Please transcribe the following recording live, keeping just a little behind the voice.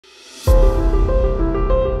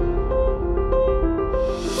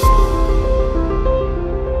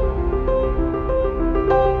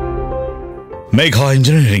Megha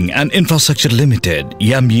Engineering and Infrastructure Limited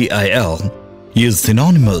 (MEIL) is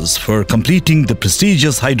synonymous for completing the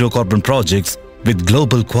prestigious hydrocarbon projects with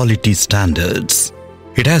global quality standards.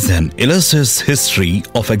 It has an illustrious history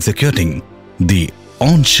of executing the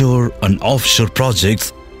onshore and offshore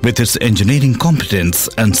projects with its engineering competence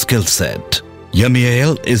and skill set.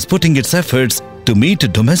 MEIL is putting its efforts to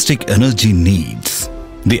meet domestic energy needs.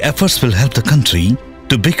 The efforts will help the country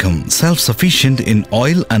to become self-sufficient in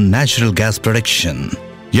oil and natural gas production.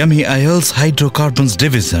 MEIL's Hydrocarbons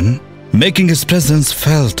division making its presence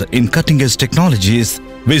felt in cutting-edge technologies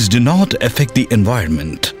which do not affect the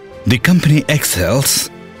environment. The company excels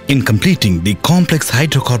in completing the complex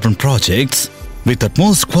hydrocarbon projects with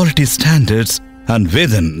utmost quality standards and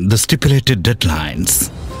within the stipulated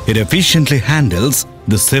deadlines. It efficiently handles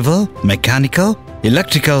the civil, mechanical,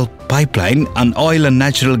 electrical, pipeline and oil and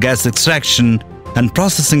natural gas extraction and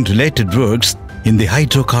processing related works in the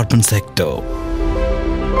hydrocarbon sector.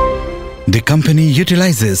 The company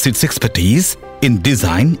utilizes its expertise in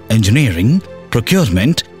design, engineering,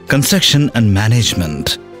 procurement, construction and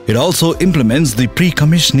management. It also implements the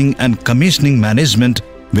pre-commissioning and commissioning management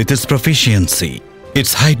with its proficiency.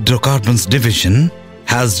 Its Hydrocarbons division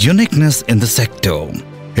has uniqueness in the sector.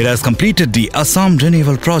 It has completed the Assam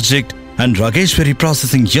Renewal Project and Rageshwari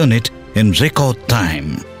Processing Unit in record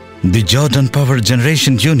time. The Jordan Power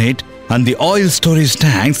Generation Unit and the oil storage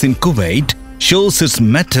tanks in Kuwait shows its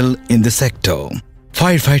mettle in the sector.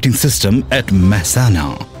 Firefighting system at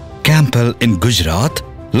Mehsana, Campbell in Gujarat,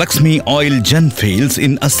 Lakshmi Oil Gen Fields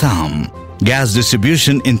in Assam, gas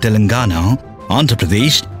distribution in Telangana, Andhra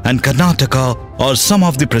Pradesh and Karnataka are some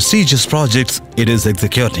of the prestigious projects it is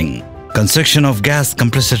executing. Construction of gas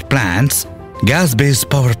compressor plants, gas-based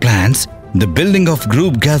power plants, the building of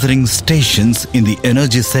group gathering stations in the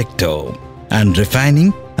energy sector, and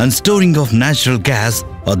refining and storing of natural gas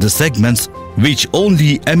are the segments which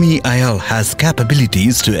only MEIL has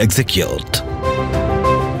capabilities to execute.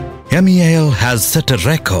 MEIL has set a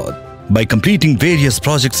record by completing various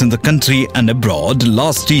projects in the country and abroad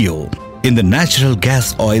last year in the natural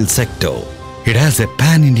gas oil sector. It has a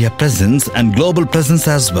pan-India presence and global presence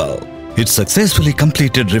as well. It successfully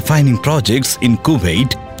completed refining projects in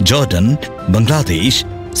Kuwait, Jordan, Bangladesh,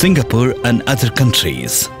 Singapore and other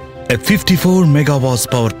countries. A 54 megawatts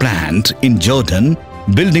power plant in Jordan,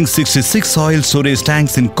 building 66 oil storage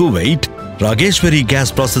tanks in Kuwait, Rageshwari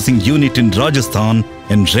gas processing unit in Rajasthan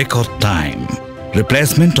in record time.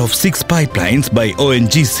 Replacement of 6 pipelines by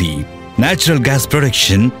ONGC, natural gas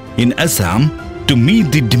production in Assam to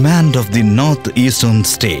meet the demand of the northeastern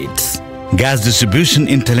states. Gas distribution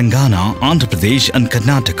in Telangana, Andhra Pradesh and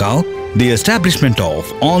Karnataka, the establishment of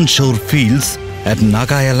onshore fields at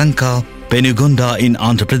Nagayalanka, Penugunda in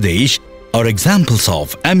Andhra Pradesh are examples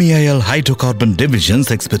of MEIL Hydrocarbon Division's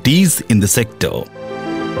expertise in the sector.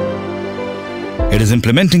 It is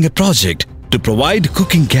implementing a project to provide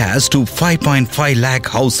cooking gas to 5.5 lakh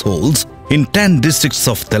households in 10 districts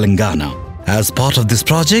of Telangana. As part of this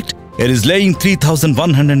project, it is laying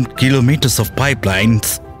 3,100 kilometers of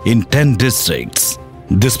pipelines in 10 districts.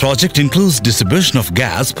 This project includes distribution of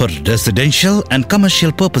gas for residential and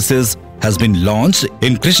commercial purposes has been launched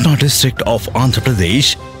in Krishna district of Andhra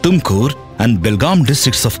Pradesh, Tumkur and Belgaum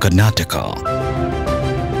districts of Karnataka.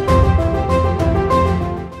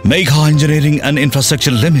 Megha Engineering and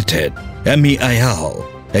Infrastructure Limited (MEIL),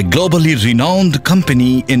 a globally renowned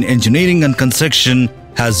company in engineering and construction,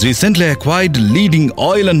 has recently acquired leading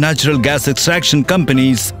oil and natural gas extraction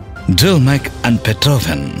companies Drillmec and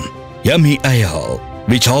Petroven. MEIL,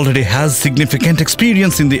 which already has significant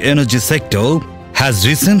experience in the energy sector, has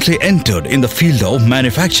recently entered in the field of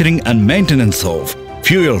manufacturing and maintenance of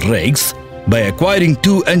fuel rigs by acquiring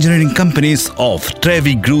 2 engineering companies of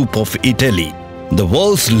Trevi Group of Italy. The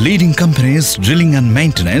world's leading companies drilling and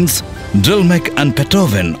maintenance, Drillmec and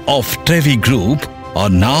Petroven of Trevi Group, are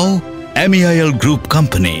now MEIL Group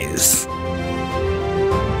companies.